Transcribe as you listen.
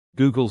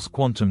Google's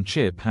quantum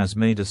chip has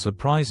made a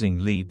surprising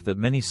leap that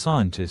many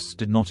scientists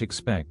did not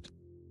expect.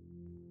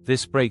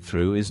 This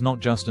breakthrough is not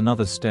just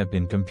another step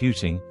in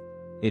computing,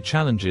 it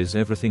challenges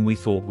everything we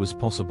thought was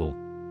possible.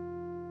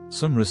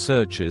 Some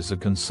researchers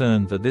are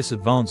concerned that this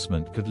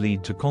advancement could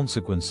lead to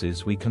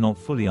consequences we cannot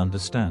fully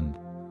understand.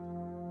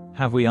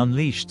 Have we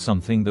unleashed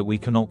something that we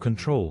cannot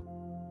control?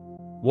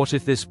 What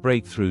if this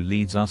breakthrough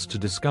leads us to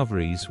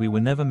discoveries we were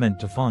never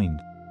meant to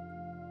find?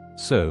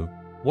 So,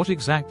 what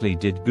exactly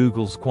did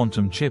Google's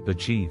quantum chip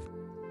achieve?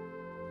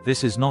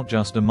 This is not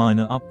just a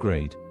minor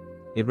upgrade.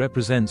 It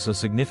represents a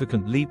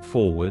significant leap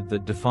forward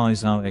that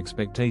defies our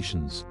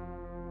expectations.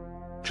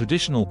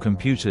 Traditional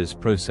computers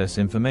process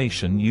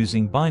information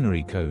using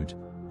binary code,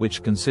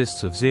 which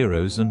consists of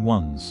zeros and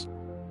ones.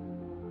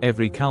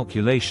 Every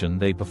calculation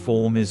they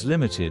perform is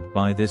limited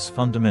by this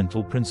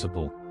fundamental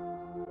principle.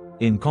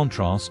 In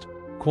contrast,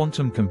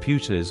 quantum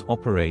computers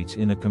operate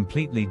in a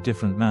completely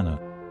different manner.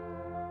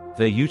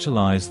 They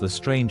utilize the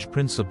strange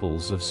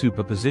principles of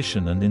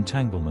superposition and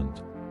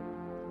entanglement.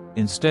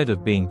 Instead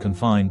of being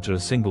confined to a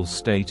single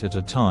state at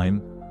a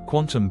time,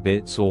 quantum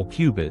bits or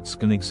qubits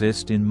can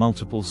exist in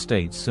multiple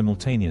states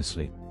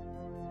simultaneously.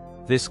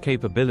 This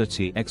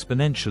capability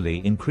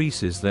exponentially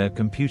increases their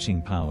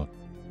computing power.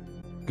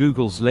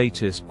 Google's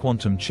latest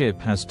quantum chip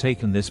has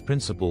taken this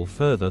principle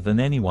further than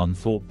anyone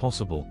thought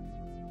possible.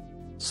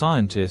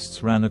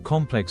 Scientists ran a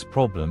complex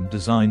problem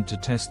designed to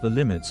test the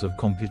limits of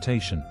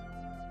computation.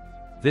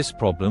 This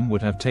problem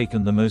would have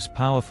taken the most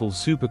powerful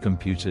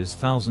supercomputers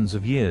thousands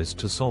of years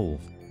to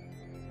solve.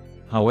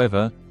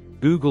 However,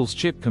 Google's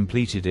chip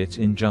completed it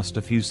in just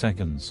a few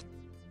seconds.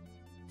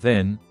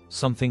 Then,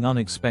 something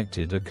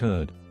unexpected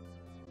occurred.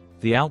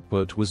 The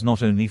output was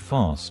not only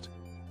fast,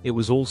 it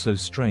was also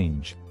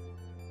strange.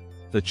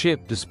 The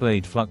chip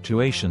displayed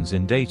fluctuations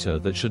in data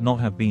that should not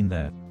have been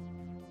there.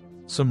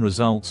 Some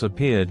results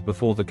appeared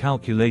before the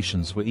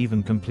calculations were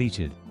even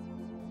completed.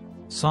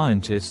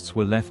 Scientists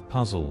were left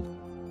puzzled.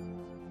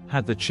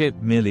 Had the chip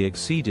merely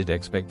exceeded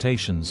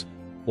expectations,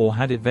 or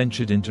had it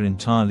ventured into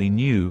entirely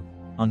new,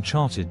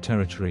 uncharted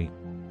territory?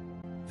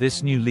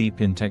 This new leap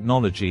in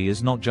technology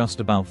is not just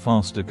about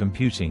faster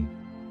computing,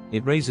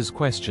 it raises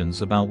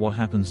questions about what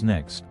happens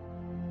next.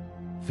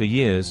 For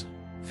years,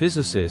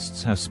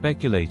 physicists have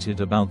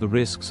speculated about the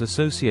risks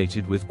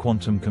associated with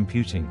quantum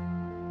computing.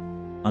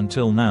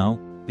 Until now,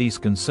 these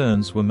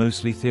concerns were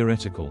mostly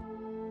theoretical.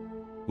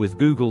 With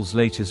Google's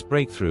latest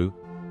breakthrough,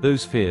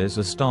 those fears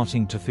are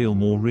starting to feel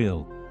more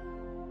real.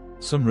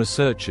 Some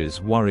researchers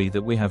worry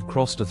that we have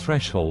crossed a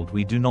threshold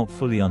we do not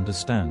fully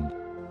understand.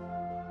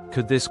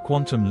 Could this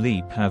quantum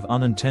leap have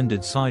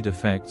unintended side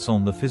effects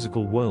on the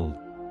physical world?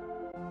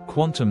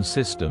 Quantum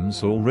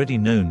systems are already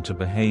known to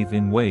behave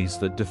in ways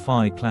that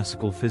defy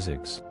classical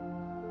physics.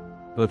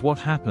 But what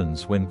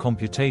happens when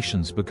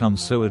computations become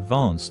so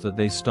advanced that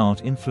they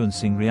start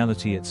influencing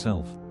reality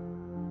itself?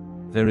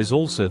 There is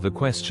also the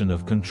question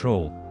of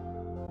control.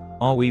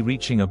 Are we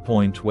reaching a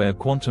point where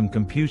quantum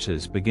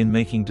computers begin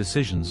making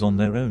decisions on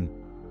their own?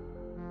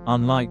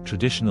 Unlike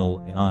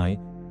traditional AI,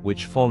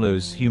 which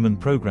follows human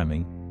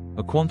programming,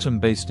 a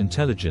quantum-based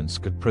intelligence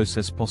could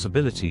process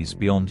possibilities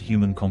beyond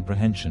human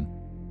comprehension.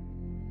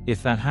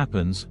 If that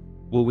happens,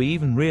 will we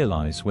even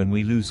realize when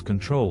we lose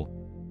control?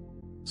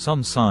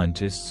 Some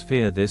scientists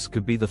fear this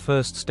could be the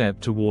first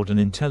step toward an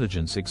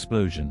intelligence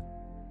explosion.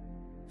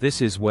 This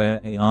is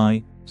where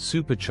AI,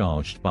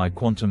 supercharged by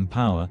quantum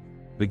power,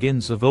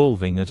 begins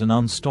evolving at an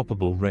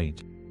unstoppable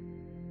rate.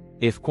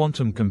 If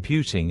quantum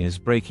computing is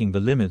breaking the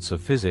limits of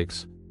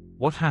physics,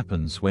 what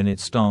happens when it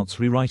starts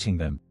rewriting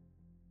them?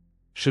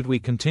 Should we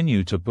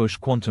continue to push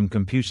quantum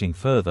computing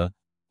further,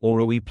 or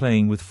are we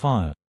playing with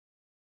fire?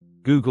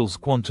 Google's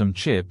quantum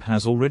chip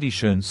has already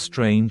shown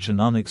strange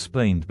and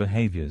unexplained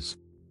behaviors.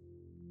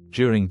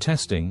 During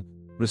testing,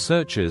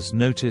 researchers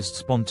noticed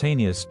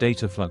spontaneous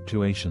data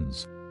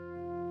fluctuations.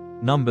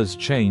 Numbers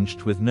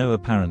changed with no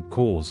apparent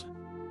cause,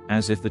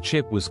 as if the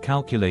chip was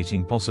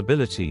calculating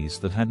possibilities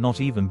that had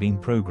not even been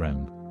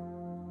programmed.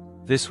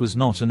 This was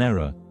not an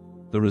error.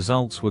 The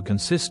results were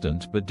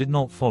consistent but did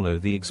not follow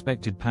the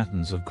expected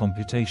patterns of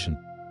computation.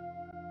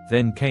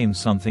 Then came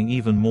something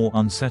even more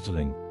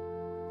unsettling.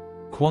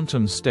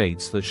 Quantum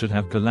states that should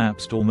have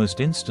collapsed almost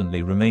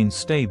instantly remained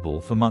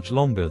stable for much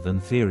longer than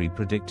theory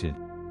predicted.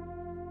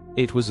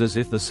 It was as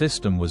if the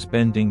system was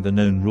bending the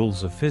known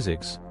rules of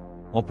physics,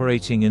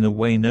 operating in a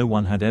way no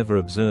one had ever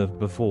observed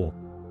before.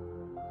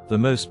 The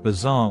most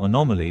bizarre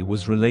anomaly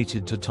was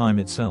related to time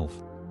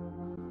itself.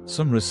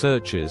 Some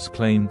researchers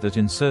claimed that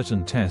in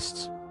certain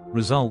tests,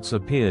 results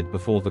appeared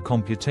before the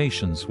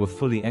computations were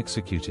fully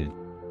executed.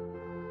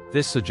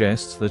 This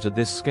suggests that at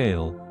this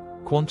scale,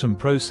 quantum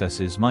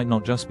processes might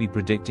not just be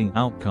predicting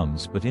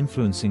outcomes but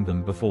influencing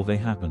them before they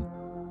happen.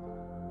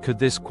 Could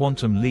this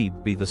quantum leap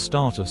be the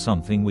start of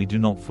something we do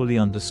not fully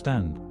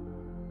understand?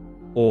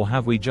 Or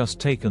have we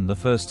just taken the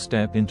first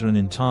step into an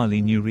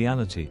entirely new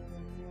reality?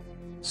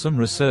 Some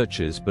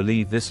researchers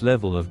believe this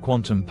level of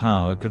quantum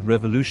power could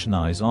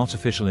revolutionize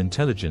artificial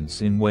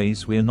intelligence in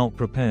ways we are not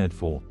prepared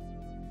for.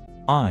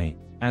 AI,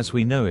 as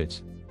we know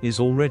it, is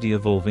already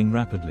evolving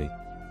rapidly.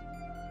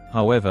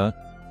 However,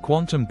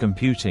 quantum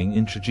computing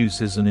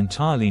introduces an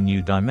entirely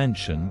new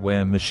dimension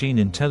where machine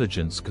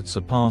intelligence could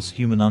surpass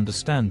human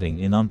understanding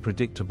in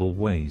unpredictable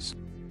ways.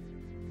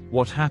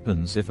 What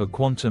happens if a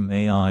quantum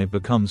AI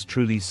becomes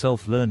truly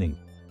self-learning?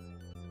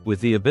 With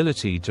the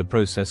ability to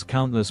process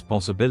countless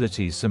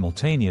possibilities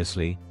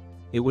simultaneously,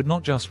 it would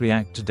not just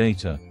react to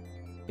data.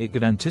 It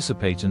could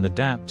anticipate and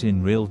adapt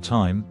in real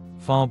time,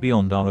 far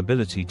beyond our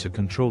ability to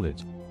control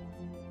it.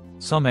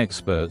 Some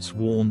experts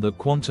warn that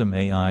quantum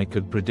AI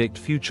could predict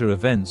future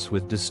events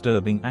with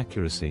disturbing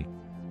accuracy.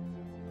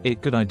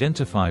 It could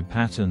identify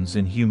patterns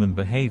in human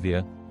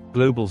behavior,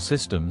 global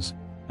systems,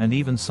 and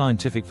even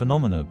scientific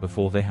phenomena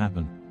before they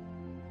happen.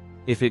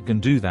 If it can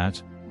do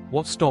that,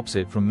 what stops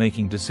it from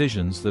making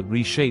decisions that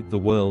reshape the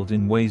world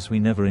in ways we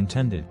never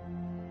intended?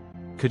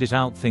 Could it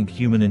outthink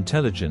human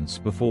intelligence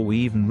before we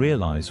even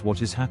realize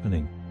what is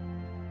happening?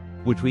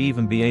 Would we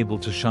even be able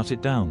to shut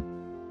it down?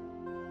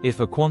 If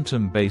a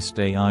quantum-based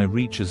AI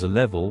reaches a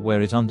level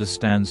where it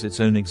understands its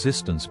own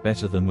existence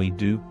better than we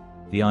do,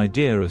 the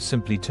idea of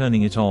simply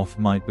turning it off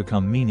might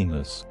become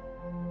meaningless.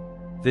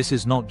 This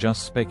is not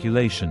just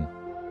speculation.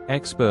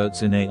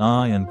 Experts in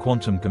AI and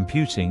quantum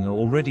computing are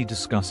already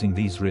discussing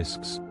these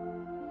risks.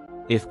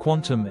 If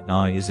quantum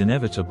AI is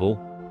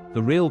inevitable,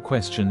 the real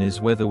question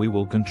is whether we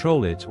will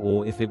control it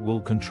or if it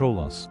will control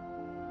us.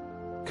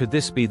 Could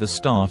this be the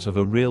start of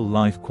a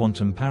real-life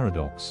quantum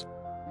paradox?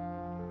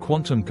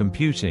 Quantum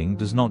computing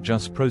does not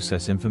just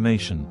process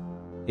information.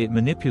 It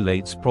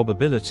manipulates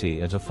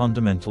probability at a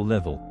fundamental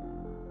level.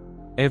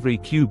 Every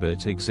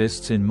qubit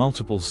exists in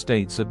multiple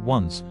states at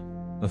once,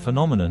 a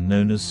phenomenon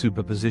known as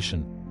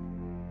superposition.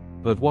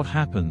 But what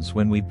happens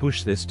when we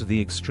push this to the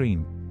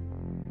extreme?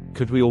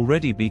 Could we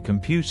already be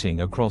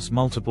computing across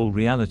multiple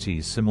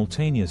realities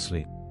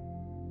simultaneously?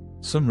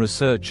 Some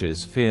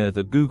researchers fear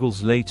that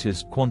Google's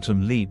latest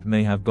quantum leap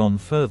may have gone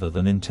further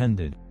than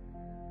intended.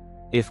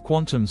 If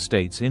quantum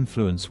states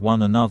influence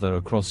one another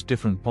across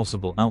different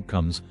possible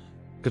outcomes,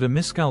 could a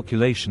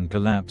miscalculation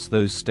collapse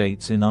those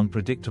states in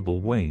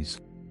unpredictable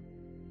ways?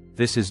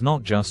 This is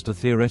not just a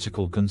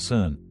theoretical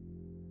concern.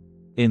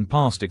 In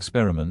past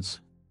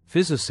experiments,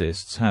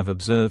 physicists have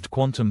observed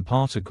quantum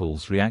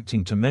particles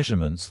reacting to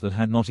measurements that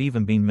had not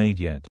even been made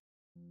yet.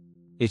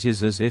 It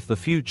is as if the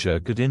future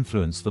could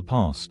influence the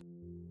past.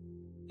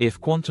 If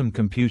quantum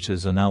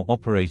computers are now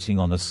operating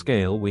on a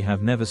scale we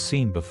have never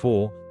seen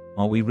before,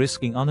 are we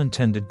risking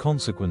unintended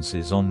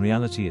consequences on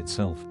reality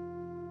itself?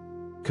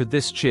 Could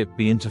this chip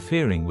be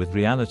interfering with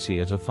reality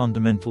at a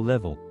fundamental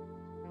level?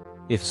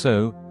 If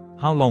so,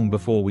 how long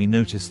before we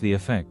notice the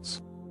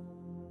effects?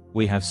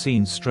 We have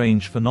seen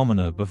strange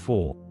phenomena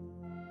before.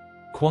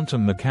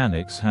 Quantum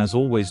mechanics has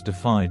always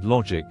defied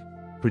logic,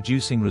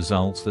 producing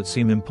results that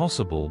seem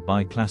impossible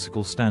by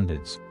classical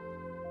standards.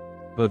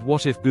 But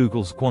what if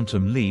Google's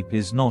quantum leap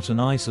is not an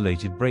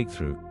isolated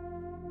breakthrough?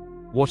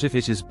 What if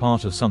it is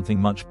part of something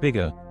much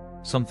bigger,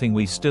 something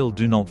we still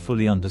do not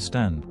fully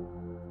understand?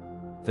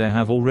 There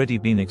have already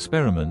been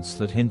experiments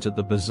that hint at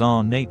the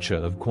bizarre nature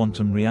of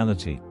quantum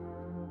reality.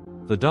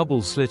 The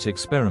double-slit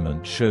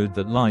experiment showed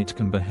that light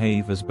can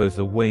behave as both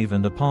a wave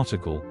and a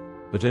particle,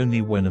 but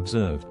only when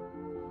observed.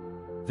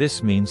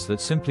 This means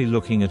that simply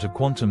looking at a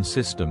quantum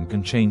system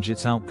can change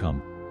its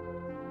outcome.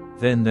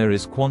 Then there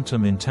is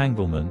quantum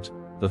entanglement,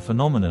 the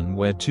phenomenon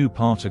where two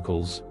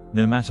particles,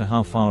 no matter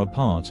how far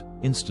apart,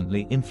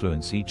 instantly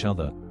influence each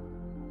other.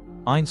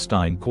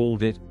 Einstein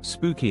called it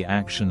spooky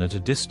action at a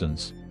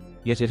distance,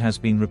 yet it has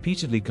been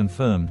repeatedly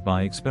confirmed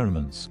by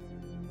experiments.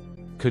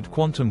 Could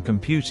quantum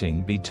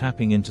computing be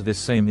tapping into this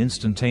same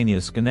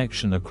instantaneous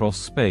connection across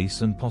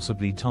space and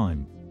possibly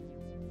time?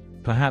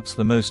 Perhaps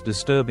the most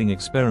disturbing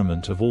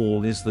experiment of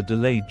all is the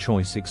delayed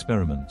choice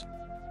experiment.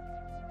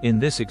 In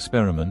this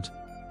experiment,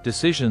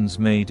 decisions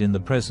made in the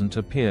present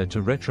appear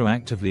to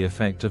retroactively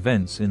affect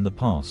events in the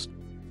past.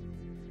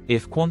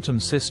 If quantum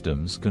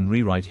systems can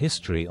rewrite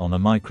history on a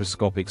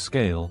microscopic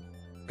scale,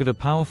 could a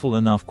powerful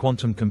enough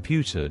quantum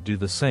computer do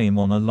the same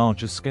on a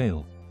larger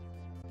scale?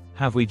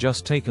 Have we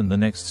just taken the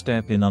next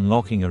step in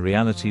unlocking a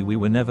reality we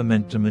were never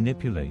meant to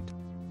manipulate?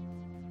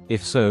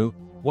 If so,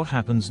 what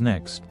happens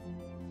next?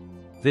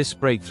 This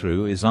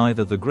breakthrough is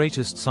either the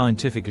greatest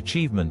scientific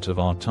achievement of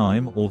our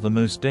time or the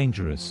most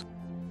dangerous.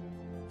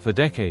 For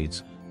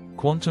decades,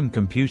 quantum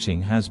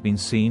computing has been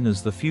seen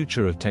as the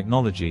future of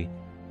technology,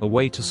 a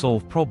way to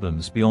solve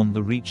problems beyond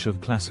the reach of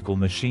classical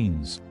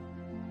machines.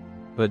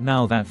 But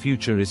now that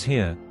future is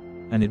here,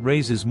 and it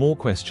raises more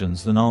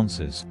questions than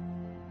answers.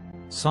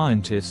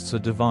 Scientists are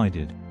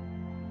divided.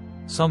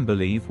 Some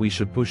believe we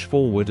should push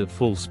forward at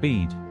full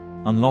speed,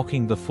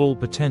 unlocking the full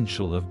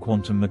potential of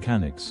quantum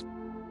mechanics.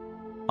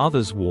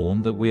 Others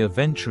warn that we are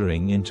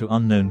venturing into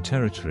unknown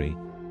territory,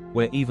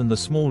 where even the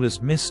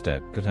smallest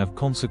misstep could have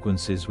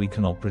consequences we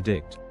cannot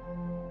predict.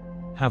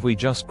 Have we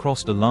just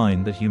crossed a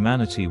line that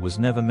humanity was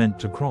never meant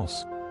to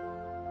cross?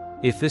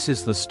 If this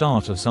is the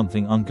start of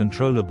something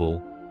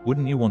uncontrollable,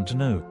 wouldn't you want to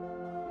know?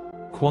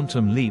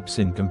 Quantum leaps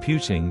in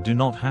computing do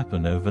not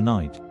happen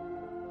overnight.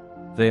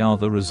 They are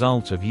the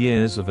result of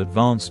years of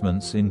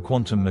advancements in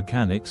quantum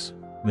mechanics,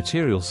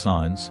 material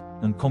science,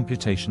 and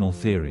computational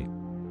theory.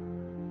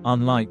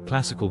 Unlike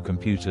classical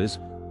computers,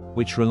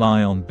 which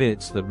rely on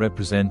bits that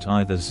represent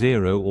either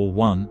 0 or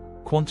 1,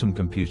 quantum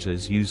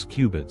computers use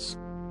qubits.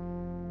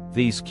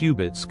 These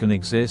qubits can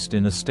exist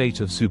in a state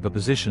of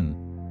superposition,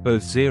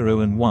 both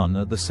 0 and 1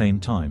 at the same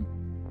time.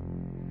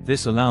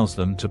 This allows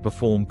them to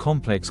perform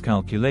complex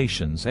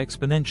calculations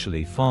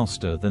exponentially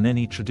faster than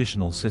any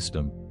traditional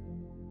system.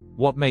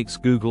 What makes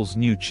Google's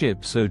new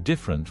chip so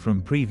different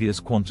from previous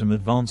quantum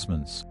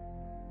advancements?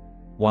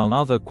 While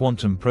other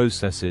quantum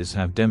processes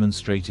have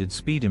demonstrated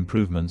speed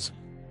improvements,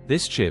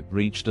 this chip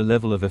reached a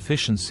level of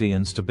efficiency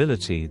and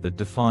stability that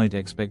defied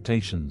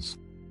expectations.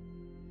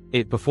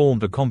 It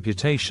performed a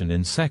computation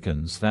in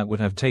seconds that would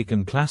have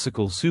taken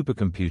classical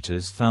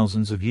supercomputers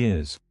thousands of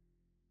years.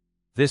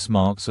 This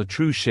marks a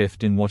true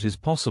shift in what is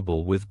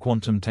possible with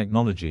quantum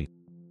technology.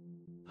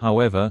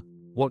 However,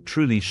 what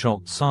truly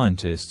shocked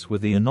scientists were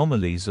the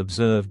anomalies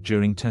observed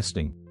during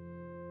testing.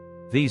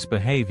 These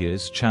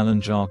behaviors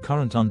challenge our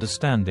current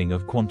understanding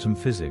of quantum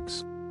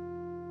physics.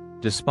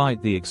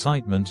 Despite the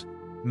excitement,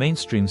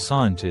 mainstream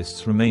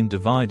scientists remain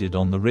divided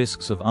on the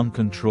risks of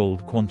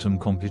uncontrolled quantum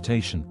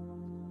computation.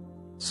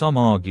 Some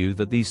argue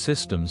that these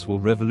systems will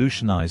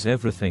revolutionize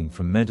everything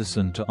from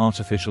medicine to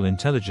artificial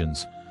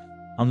intelligence,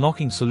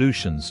 unlocking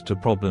solutions to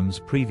problems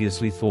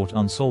previously thought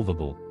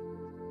unsolvable.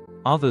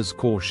 Others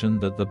caution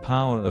that the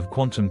power of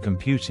quantum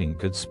computing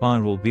could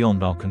spiral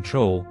beyond our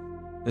control,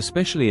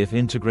 especially if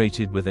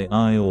integrated with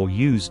AI or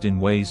used in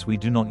ways we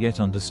do not yet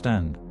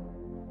understand.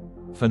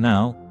 For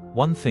now,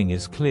 one thing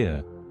is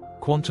clear: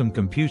 quantum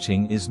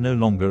computing is no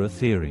longer a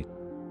theory.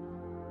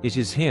 It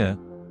is here,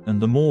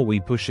 and the more we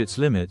push its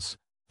limits,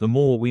 the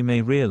more we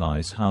may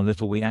realize how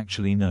little we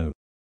actually know.